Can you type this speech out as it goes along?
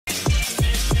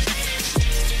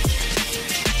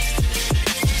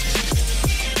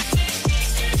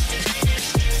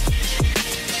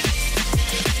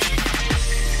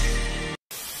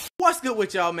good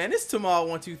with y'all, man? It's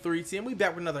Tamal12310. We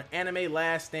back with another Anime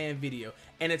Last Stand video.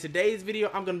 And in today's video,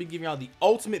 I'm going to be giving y'all the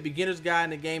ultimate beginner's guide in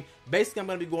the game. Basically, I'm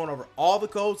going to be going over all the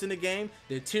codes in the game,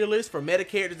 the tier list for meta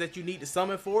characters that you need to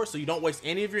summon for so you don't waste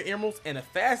any of your emeralds, and the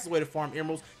fastest way to farm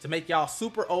emeralds to make y'all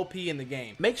super OP in the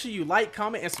game. Make sure you like,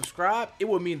 comment, and subscribe. It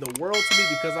would mean the world to me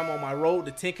because I'm on my road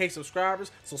to 10K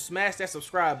subscribers, so smash that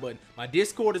subscribe button. My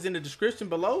Discord is in the description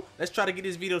below. Let's try to get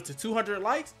this video to 200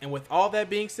 likes, and with all that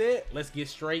being said, let's get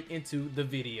straight into the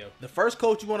video. The first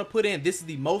code you want to put in, this is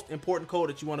the most important code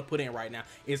that you want to put in right now.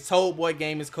 It's Toad Boy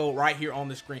Gaming's code right here on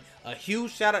the screen. A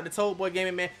huge shout out to Toad Boy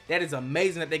Gaming, man. That is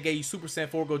amazing that they gave you Super Saiyan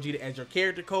 4 Gogeta as your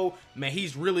character code. Man,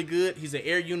 he's really good. He's an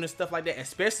air unit, stuff like that,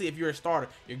 especially if you're a starter.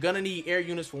 You're gonna need air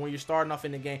units for when you're starting off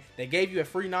in the game. They gave you a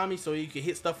free Nami so you can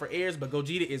hit stuff for airs, but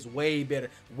Gogeta is way better,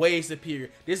 way superior.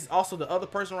 This is also the other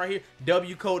person right here,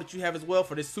 W code that you have as well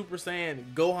for this Super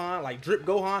Saiyan Gohan, like Drip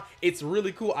Gohan. It's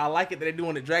really cool. I like it that they're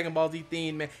doing the Dragon Ball Z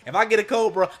theme, man. If I get a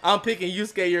code, bro, I'm picking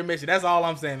Yusuke Urameshi. That's all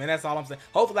I'm saying, man. That's all I'm saying.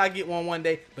 Hopefully I get one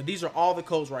day, but these are all the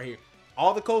codes right here.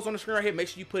 All the codes on the screen right here, make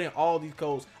sure you put in all these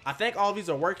codes. I think all these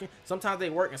are working. Sometimes they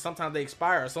work and sometimes they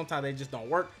expire, or sometimes they just don't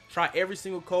work. Try every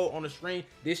single code on the screen.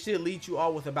 This should lead you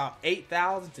all with about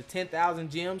 8,000 to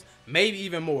 10,000 gems, maybe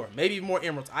even more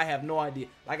emeralds. I have no idea.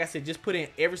 Like I said, just put in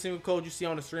every single code you see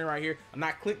on the screen right here. I'm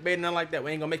not clickbaiting, nothing like that.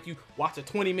 We ain't gonna make you watch a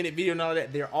 20-minute video, none of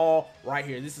that. They're all right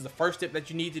here. This is the first step that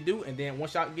you need to do, and then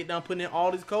once y'all get done putting in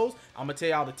all these codes, I'm gonna tell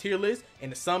y'all the tier list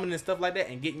and the summoning and stuff like that,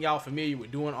 and getting y'all familiar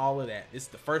with doing all of that. This is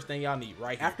the first thing y'all need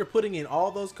right here. After putting in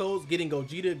all those codes, getting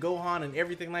Gogeta, Gohan, and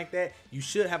everything like that, you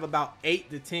should have about 8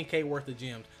 to 10K worth of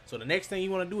gems. So the next thing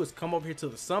you want to do is come over here to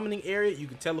the summoning area. You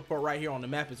can teleport right here on the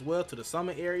map as well to the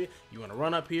summon area. You want to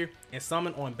run up here and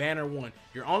summon on Banner 1.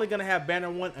 You're only going to have Banner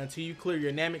 1 until you clear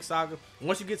your Namek Saga.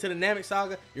 Once you get to the Namek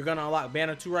Saga, you're going to unlock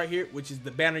Banner 2 right here, which is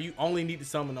the banner you only need to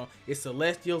summon on. It's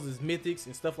Celestials, it's Mythics,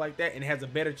 and stuff like that, and it has a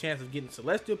better chance of getting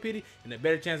Celestial Pity and a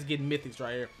better chance of getting Mythics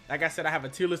right here. Like I said, I have a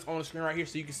tier list on the screen right here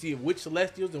so you can see which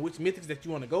Celestials and which Mythics that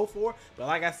you want to go for. But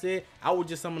like I said, I would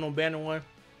just summon on Banner 1.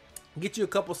 Get you a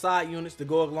couple side units to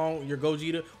go along with your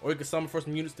Gogeta, or you can summon for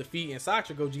some units to feed inside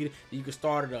your Gogeta, then you can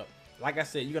start it up. Like I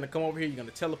said, you're going to come over here, you're going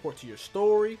to teleport to your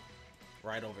story,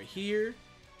 right over here.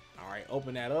 Alright,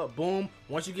 open that up, boom.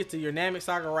 Once you get to your Namek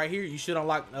Saga right here, you should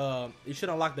unlock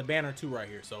the Banner 2 right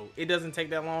here. So it doesn't take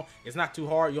that long. It's not too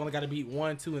hard. You only got to beat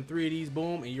 1, 2, and 3 of these,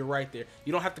 boom, and you're right there.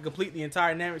 You don't have to complete the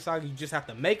entire Namek Saga, you just have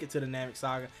to make it to the Namek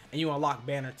Saga, and you unlock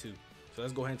Banner 2. So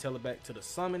let's go ahead and tell it back to the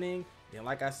summoning. Then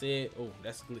like I said, oh,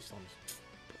 that's glitched on this.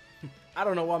 I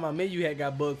don't know why my menu had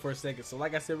got bugged for a second. So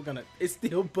like I said, it's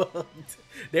still bugged.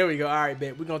 There we go. All right,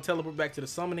 bet. We're going to teleport back to the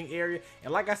summoning area.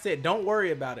 And like I said, don't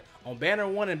worry about it. On Banner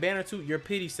 1 and Banner 2, your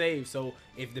pity saves. So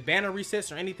if the banner resets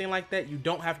or anything like that, you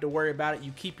don't have to worry about it.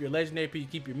 You keep your legendary pity, you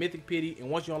keep your mythic pity. And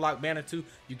once you unlock Banner 2,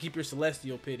 you keep your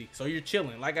celestial pity. So you're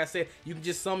chilling. Like I said, you can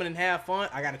just summon and have fun.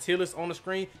 I got a tier list on the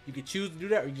screen. You can choose to do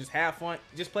that, or you just have fun.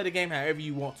 Just play the game however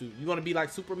you want to. You want to be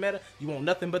like super meta, you want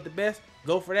nothing but the best,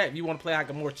 go for that. If you want to play like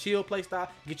a more chill play style,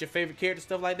 get your favorite character,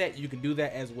 stuff like that, you can do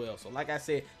that as well. So like I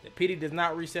said, the pity does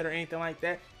not reset or anything like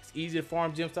that. It's easy to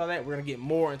farm gems, all that. We're going to get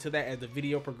more into that as the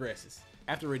video progresses.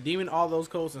 After redeeming all those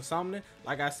codes and summoning,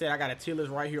 like I said, I got a tier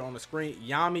list right here on the screen.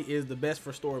 Yami is the best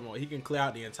for story mode. He can clear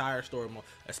out the entire story mode,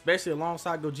 especially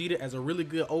alongside Gogeta as a really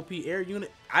good OP air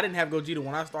unit. I didn't have Gogeta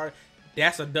when I started.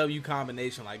 That's a W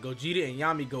combination. Like Gogeta and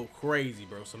Yami go crazy,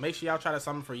 bro. So make sure y'all try to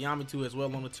summon for Yami too as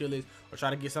well on the tier list, or try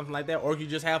to get something like that, or you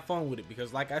just have fun with it.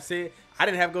 Because like I said, I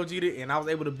didn't have Gogeta and I was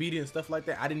able to beat it and stuff like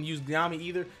that. I didn't use Yami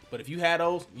either, but if you had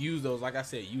those, use those. Like I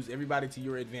said, use everybody to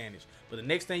your advantage. But the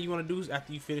next thing you want to do is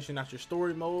after you finishing out your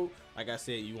story mode, like I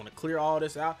said, you want to clear all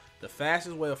this out. The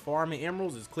fastest way of farming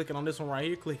emeralds is clicking on this one right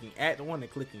here, clicking at the one, and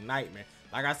clicking Nightmare.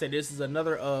 Like I said, this is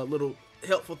another little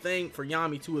helpful thing for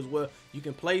Yami too as well. You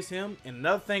can place him, and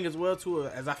another thing as well too,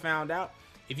 as I found out,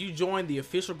 if you join the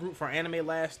official group for Anime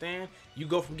Last Stand, you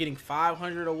go from getting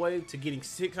 500 away to getting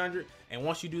 600. And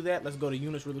once you do that, let's go to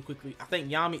units really quickly. I think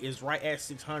Yami is right at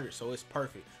 600, so it's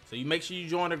perfect. So you make sure you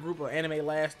join the group of Anime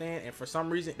Last Stand, and for some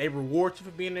reason they reward you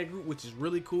for being in that group, which is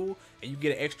really cool, and you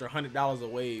get an extra $100 a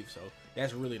wave. So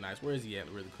that's really nice. Where is he at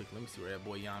really quickly? Let me see where that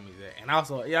boy Yami's at. And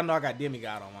also, yeah, I know I got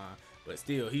Demigod on mine, but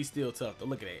still, he's still tough.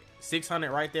 Look at that,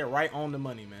 600 right there, right on the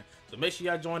money, man. So make sure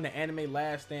y'all join the Anime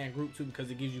Last Stand group too,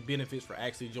 because it gives you benefits for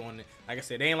actually joining it. Like I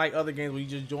said, they ain't like other games where you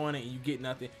just join it and you get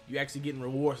nothing. You actually getting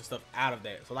rewards and stuff out of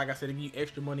that. So like I said, it give you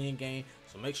extra money in game.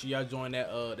 So make sure y'all join that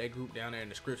that group down there in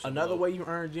the description. Another way you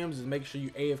earn gems is making sure you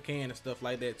AFK and stuff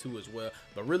like that too as well.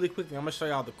 But really quickly, I'm gonna show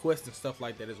y'all the quests and stuff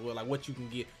like that as well, like what you can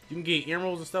get. You can get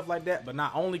emeralds and stuff like that, but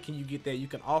not only can you get that, you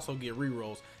can also get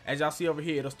rerolls. As y'all see over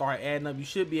here, it'll start adding up. You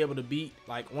should be able to beat,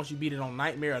 like once you beat it on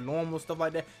Nightmare or normal stuff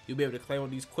like that, you'll be able to claim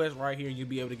with these quests right here, and you'll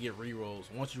be able to get rerolls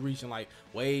once you reach in like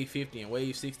wave 50 and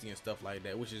wave 60 and stuff like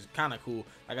that, which is kind of cool.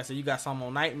 Like I said, you got some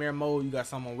on Nightmare mode, you got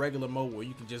some on regular mode where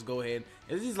you can just go ahead.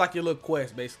 It's just like your little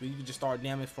quest basically. You can just start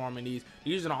damage farming these.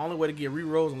 These are the only way to get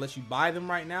rerolls unless you buy them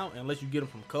right now, unless you get them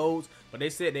from codes. But they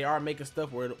said they are making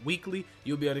stuff where weekly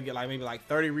you'll be able to get like maybe like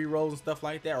 30 rerolls and stuff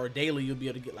like that, or daily you'll be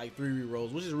able to get like 3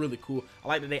 rerolls, which is really cool. I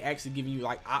like that they actually giving you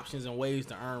like options and ways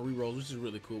to earn rerolls, which is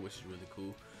really cool.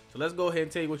 So let's go ahead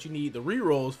and tell you what you need the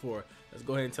rerolls for. Let's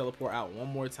go ahead and teleport out one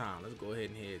more time. Let's go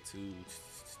ahead and head to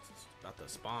about the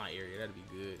spawn area. That'd be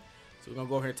good. So we're gonna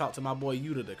go ahead and talk to my boy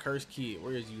Yuta, the cursed kid.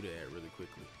 Where is Yuta at really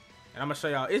quickly? And I'm gonna show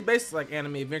y'all, it's basically like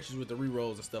Anime Adventures with the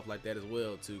rerolls and stuff like that as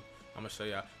well too. I'm gonna show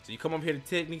y'all. So you come up here to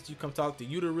techniques, you come talk to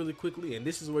Yuta really quickly, and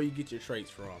this is where you get your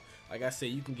traits from. Like I said,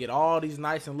 you can get all these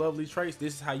nice and lovely traits.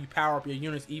 This is how you power up your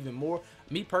units even more.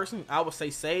 Me personally, I would say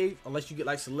save, unless you get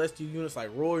like celestial units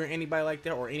like Roy or anybody like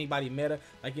that, or anybody meta,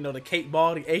 like, you know, the Kate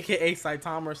Baldy, aka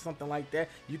Saitama or something like that.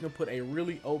 You can put a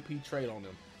really OP trait on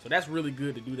them. So that's really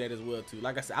good to do that as well too.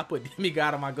 Like I said, I put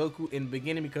Demigod on my Goku in the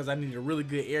beginning because I needed a really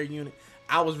good air unit.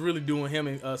 I was really doing him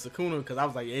and Sukuna because I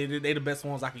was like, hey, they the best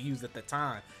ones I could use at the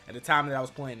time that I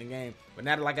was playing the game. But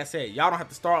now that, like I said, y'all don't have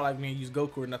to start like me and use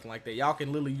Goku or nothing like that. Y'all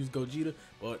can literally use Gogeta,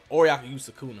 or y'all can use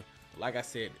Sukuna. Like I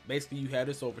said, basically you have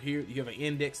this over here. You have an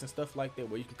index and stuff like that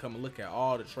where you can come and look at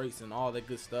all the traits and all that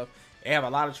good stuff. They have a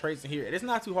lot of traits in here, and it's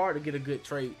not too hard to get a good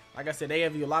trait. Like I said, they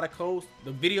have you a lot of codes.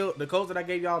 The codes that I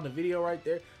gave y'all in the video right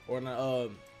there, or in the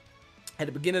at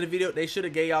the beginning of the video, they should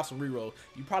have gave y'all some rerolls.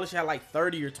 You probably should have like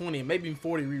 30 or 20, maybe even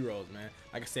 40 rerolls, man.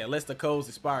 Like I said, unless the codes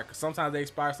expire, because sometimes they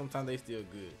expire, sometimes they still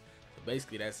good. So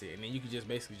basically that's it, and then you can just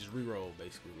basically just reroll.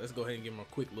 Basically, let's go ahead and give them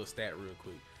a quick little stat real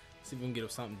quick. See if we can get them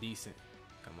something decent.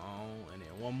 Come on, and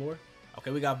then one more.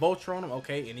 Okay, we got Vulture on them.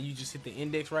 Okay, and then you just hit the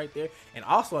index right there. And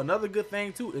also another good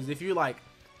thing too is if you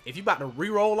about to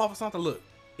re-roll off of something, look,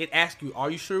 it asks you,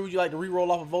 are you sure would you like to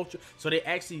re-roll off a Vulture? So they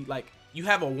actually like, you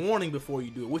have a warning before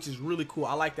you do it, which is really cool.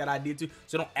 I like that idea too,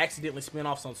 so don't accidentally spin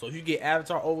off something. So if you get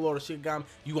Avatar Overlord or Shikigami,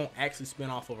 you won't actually spin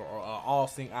off of All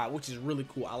Seeing Eye, which is really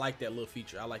cool. I like that little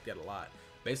feature. I like that a lot.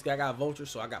 Basically, I got Vulture,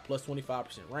 so I got plus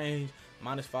 25% range,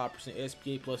 minus 5%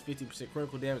 SPA, plus 50%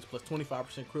 critical damage, plus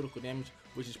 25% critical damage,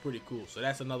 which is pretty cool. So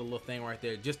that's another little thing right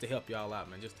there, just to help y'all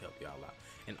out, man, just to help y'all out.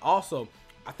 And also,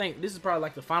 I think this is probably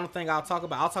like the final thing I'll talk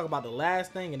about. I'll talk about the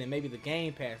last thing, and then maybe the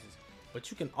game passes. But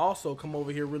you can also come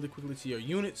over here really quickly to your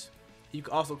units. You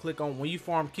can also click on when you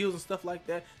farm kills and stuff like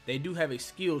that. They do have a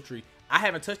skill tree. I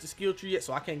haven't touched the skill tree yet,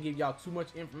 so I can't give y'all too much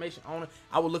information on it.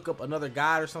 I would look up another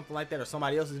guide or something like that, or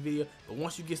somebody else's video. But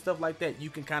once you get stuff like that, you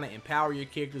can kind of empower your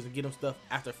characters and get them stuff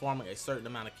after farming a certain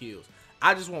amount of kills.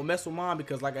 I just won't mess with mine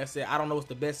because, like I said, I don't know what's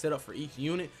the best setup for each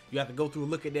unit. You have to go through,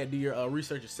 look at that, do your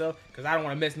research yourself, because I don't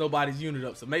want to mess nobody's unit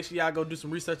up. So make sure y'all go do some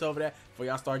research over that before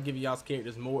y'all start giving y'all's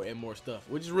characters more and more stuff,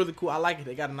 which is really cool. I like it.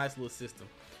 They got a nice little system.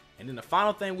 And then the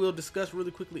final thing we'll discuss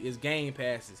really quickly is game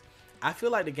passes. I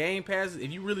feel like the game passes,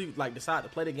 if you really like decide to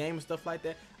play the game and stuff like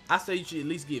that, I say you should at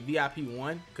least get VIP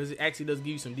 1, because it actually does give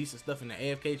you some decent stuff in the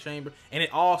AFK chamber, and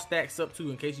it all stacks up too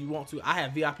in case you want to. I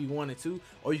have VIP 1 and 2,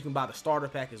 or you can buy the starter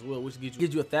pack as well, which gives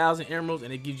you 1,000 emeralds,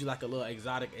 and it gives you like a little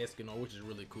exotic Escanor, which is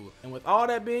really cool. And with all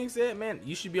that being said, man,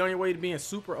 you should be on your way to being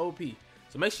super OP.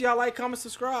 So make sure y'all like, comment,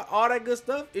 subscribe, all that good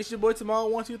stuff. It's your boy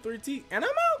Tomorrow123T, and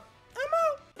I'm out.